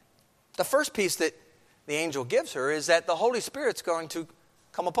 The first piece that the angel gives her is that the Holy Spirit's going to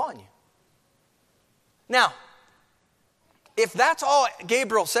come upon you. Now, if that's all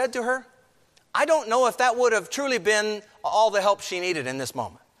Gabriel said to her, I don't know if that would have truly been all the help she needed in this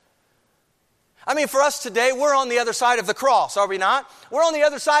moment. I mean, for us today, we're on the other side of the cross, are we not? We're on the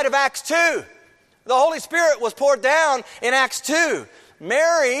other side of Acts 2. The Holy Spirit was poured down in Acts 2.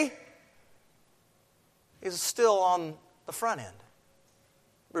 Mary is still on the front end.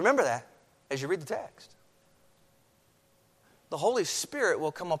 Remember that as you read the text. The Holy Spirit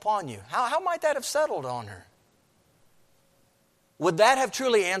will come upon you. How might that have settled on her? Would that have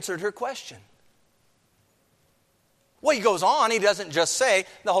truly answered her question? Well, he goes on. He doesn't just say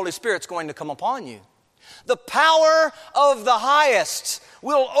the Holy Spirit's going to come upon you. The power of the highest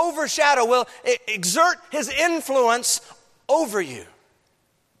will overshadow, will exert his influence over you.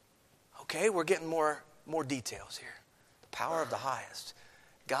 Okay, we're getting more details here. The power of the highest.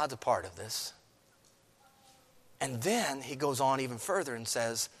 God's a part of this. And then he goes on even further and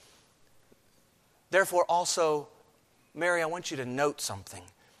says, therefore also, Mary, I want you to note something.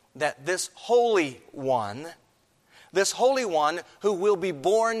 That this Holy One who will be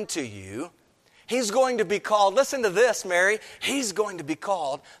born to you, he's going to be called, listen to this, Mary, he's going to be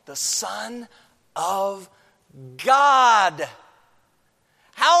called the Son of God.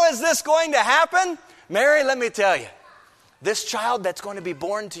 How is this going to happen? Mary, let me tell you. This child that's going to be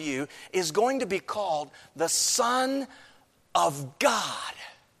born to you is going to be called the Son of God.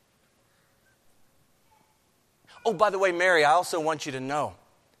 Oh, by the way, Mary, I also want you to know,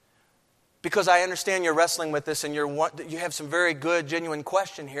 because I understand you're wrestling with this and you have some very good, genuine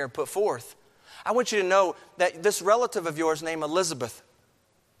question here put forth. I want you to know that this relative of yours named Elizabeth,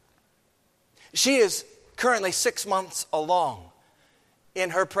 she is currently 6 months along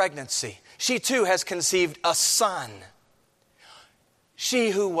in her pregnancy. She too has conceived a son. She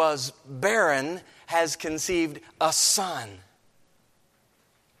who was barren has conceived a son.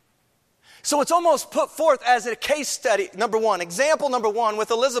 So it's almost put forth as a case study, example number one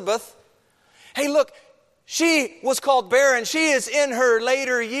with Elizabeth. Hey, look, she was called barren. She is in her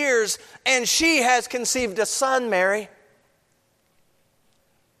later years, and she has conceived a son, Mary.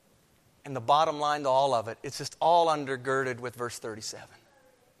 And the bottom line to all of it, it's just all undergirded with verse 37.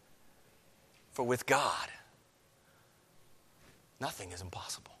 For with God, nothing is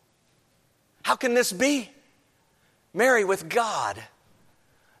impossible. How can this be? Mary, with God,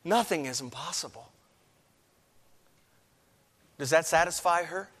 nothing is impossible. Does that satisfy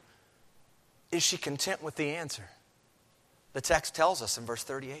her? Is she content with the answer? The text tells us in verse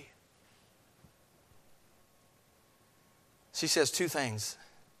 38. She says two things.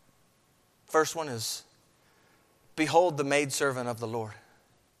 First one is, behold the maidservant of the Lord.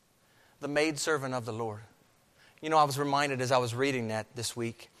 The maidservant of the Lord. You know, I was reminded as I was reading that this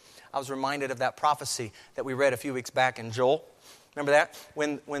week, I was reminded of that prophecy that we read a few weeks back in Joel. Remember that?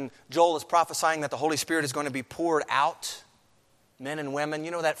 When Joel is prophesying that the Holy Spirit is going to be poured out, men and women. You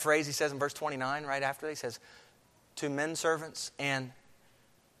know that phrase he says in verse 29 right after that? He says, to men servants and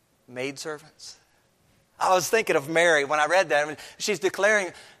maid servants. I was thinking of Mary when I read that. I mean, she's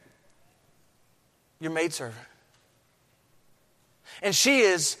declaring, your maidservant. And she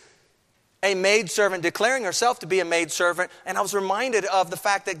is a maidservant, declaring herself to be a maidservant. And I was reminded of the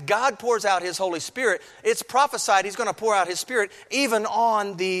fact that God pours out His Holy Spirit. It's prophesied He's going to pour out His Spirit even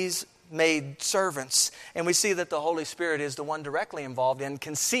on these maidservants. And we see that the Holy Spirit is the one directly involved in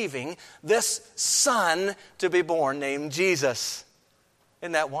conceiving this Son to be born named Jesus.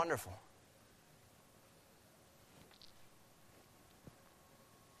 Isn't that wonderful?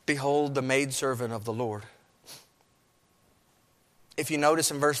 Behold the maidservant of the Lord. If you notice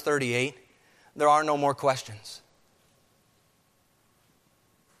in verse 38, there are no more questions.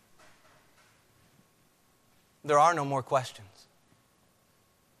 There are no more questions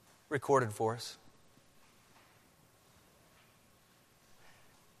recorded for us.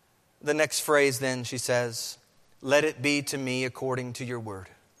 The next phrase then, she says, let it be to me according to your word.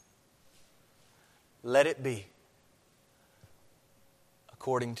 Let it be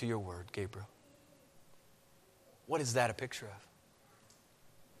according to your word, Gabriel. What is that a picture of?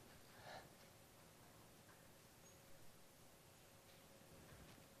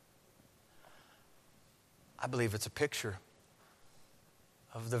 I believe it's a picture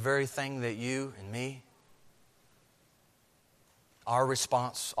of the very thing that you and me, our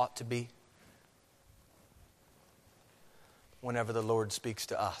response ought to be whenever the Lord speaks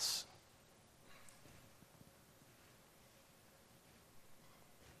to us.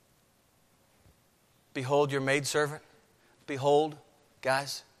 Behold your maidservant. Behold,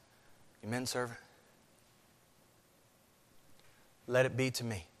 guys, your menservant. Let it be to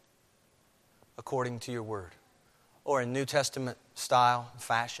me according to your word. Or in New Testament style,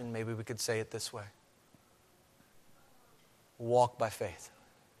 fashion, maybe we could say it this way. Walk by faith.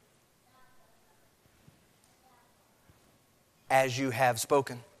 As you have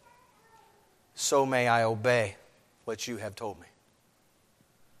spoken, so may I obey what you have told me.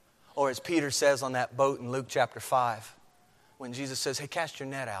 Or as Peter says on that boat in Luke chapter 5, when Jesus says, hey, cast your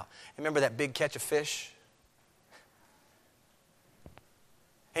net out. Remember that big catch of fish?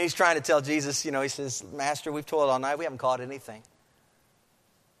 And he's trying to tell Jesus, he says, Master, we've toiled all night. We haven't caught anything.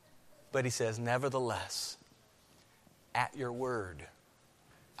 But he says, nevertheless, at your word,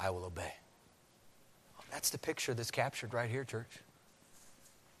 I will obey. That's the picture that's captured right here, church.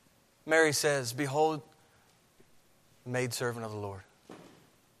 Mary says, behold, the maidservant of the Lord.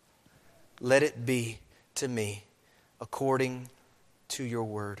 Let it be to me according to your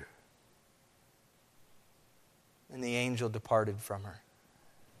word. And the angel departed from her.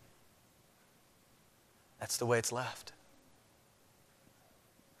 That's the way it's left.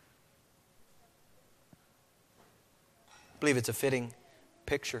 I believe it's a fitting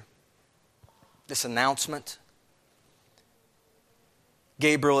picture. This announcement.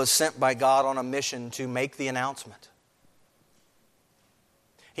 Gabriel is sent by God on a mission to make the announcement.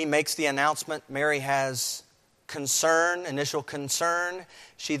 He makes the announcement. Mary has concern, initial concern.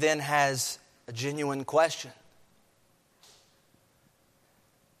 She then has a genuine question.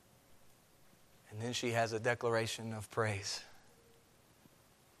 And then she has a declaration of praise.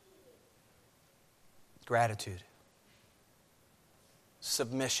 Gratitude.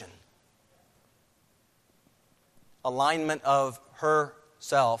 Submission. Alignment of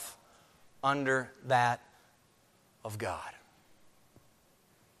herself under that of God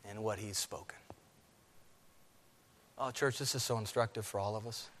and what He's spoken. Oh, church, this is so instructive for all of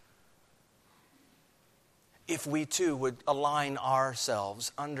us. If we too would align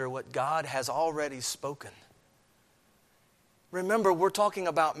ourselves under what God has already spoken. Remember, we're talking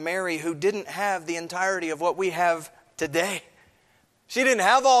about Mary, who didn't have the entirety of what we have today. She didn't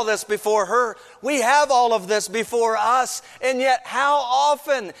have all this before her. We have all of this before us. And yet, how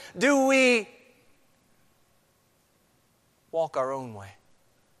often do we walk our own way?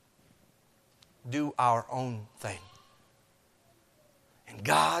 Do our own thing? And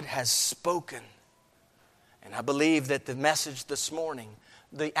God has spoken. And I believe that the message this morning,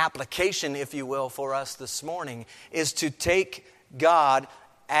 the application, if you will, for us this morning, is to take God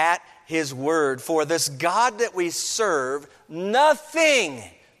at His word. For this God that we serve, nothing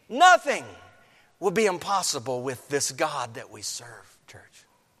will be impossible with this God that we serve, church.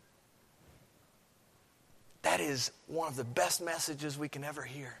 That is one of the best messages we can ever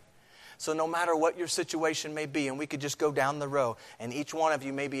hear. So no matter what your situation may be, and we could just go down the row, and each one of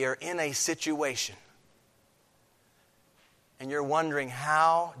you maybe are in a situation, and you're wondering,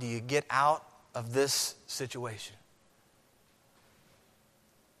 how do you get out of this situation?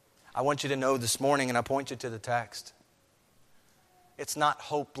 I want you to know this morning, and I point you to the text. It's not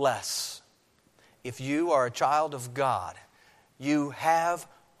hopeless. If you are a child of God, you have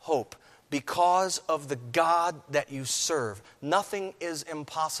hope. Because of the God that you serve, nothing is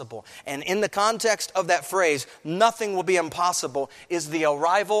impossible. And in the context of that phrase, nothing will be impossible, is the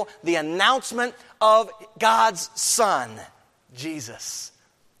arrival, the announcement of God's Son, Jesus,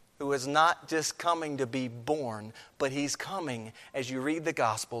 who is not just coming to be born, but He's coming, as you read the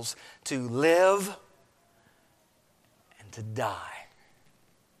Gospels, to live and to die.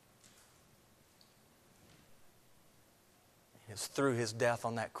 It's through His death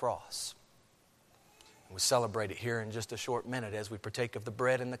on that cross. We celebrate it here in just a short minute as we partake of the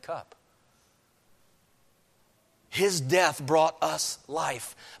bread and the cup. His death brought us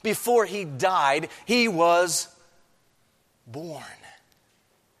life. Before He died, He was born.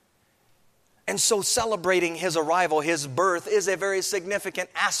 And so celebrating His arrival, His birth, is a very significant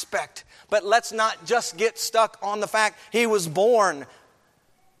aspect. But let's not just get stuck on the fact He was born.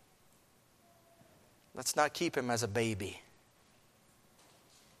 Let's not keep Him as a baby.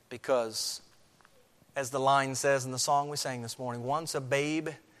 Because, as the line says in the song we sang this morning, once a babe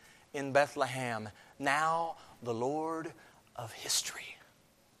in Bethlehem, now the Lord of history.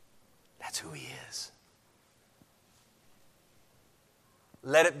 That's who He is.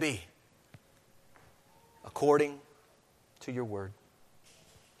 Let it be according to your word.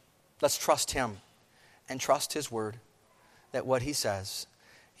 Let's trust Him and trust His word, that what He says,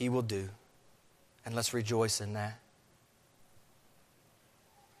 He will do. And let's rejoice in that.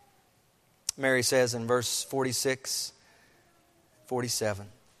 Mary says in verse 46, 47,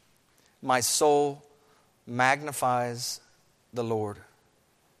 my soul magnifies the Lord,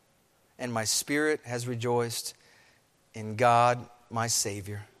 and my spirit has rejoiced in God my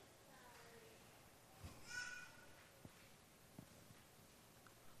Savior.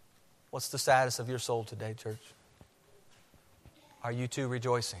 What's the status of your soul today, church? Are you too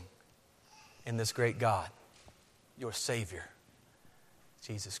rejoicing in this great God, your Savior,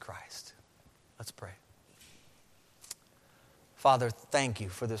 Jesus Christ? Let's pray. Father, thank You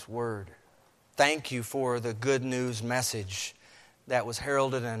for this word. Thank You for the good news message that was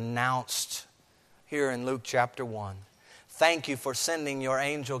heralded and announced here in Luke chapter 1. Thank You for sending Your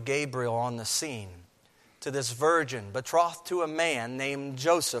angel Gabriel on the scene to this virgin betrothed to a man named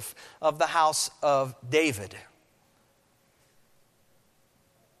Joseph of the house of David.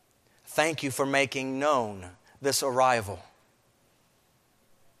 Thank You for making known this arrival.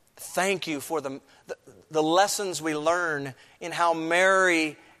 Thank You for the lessons we learn in how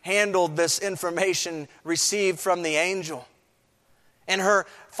Mary handled this information received from the angel. And her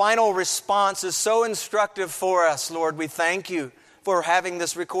final response is so instructive for us, Lord. We thank you for having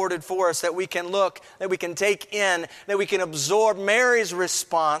this recorded for us, that we can look, that we can take in, that we can absorb Mary's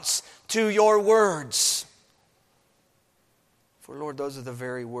response to your words. For Lord, those are the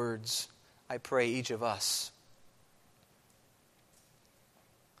very words I pray each of us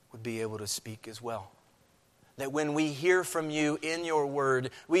would be able to speak as well. That when we hear from you in your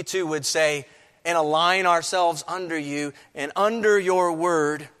word, we too would say and align ourselves under you and under your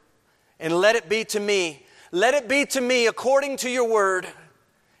word. And let it be to me. Let it be to me according to your word.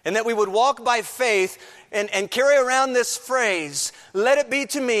 And that we would walk by faith and carry around this phrase, let it be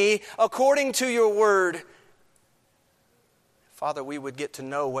to me according to your word. Father, we would get to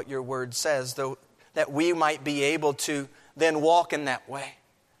know what your word says, though, that we might be able to then walk in that way.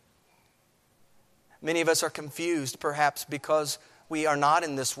 Many of us are confused, perhaps because we are not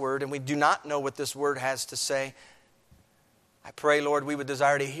in this word and we do not know what this word has to say. I pray, Lord, we would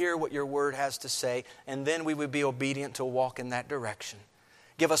desire to hear what your word has to say, and then we would be obedient to walk in that direction.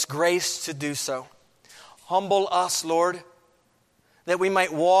 Give us grace to do so. Humble us, Lord, that we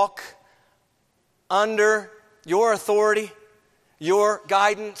might walk under your authority, your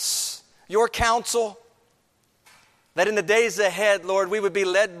guidance, your counsel, that in the days ahead, Lord, we would be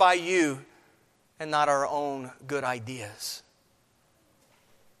led by you and not our own good ideas.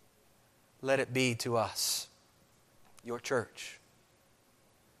 Let it be to us, your church,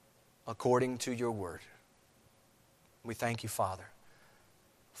 according to your word. We thank you, Father,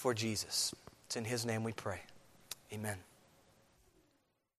 for Jesus. It's in his name we pray. Amen.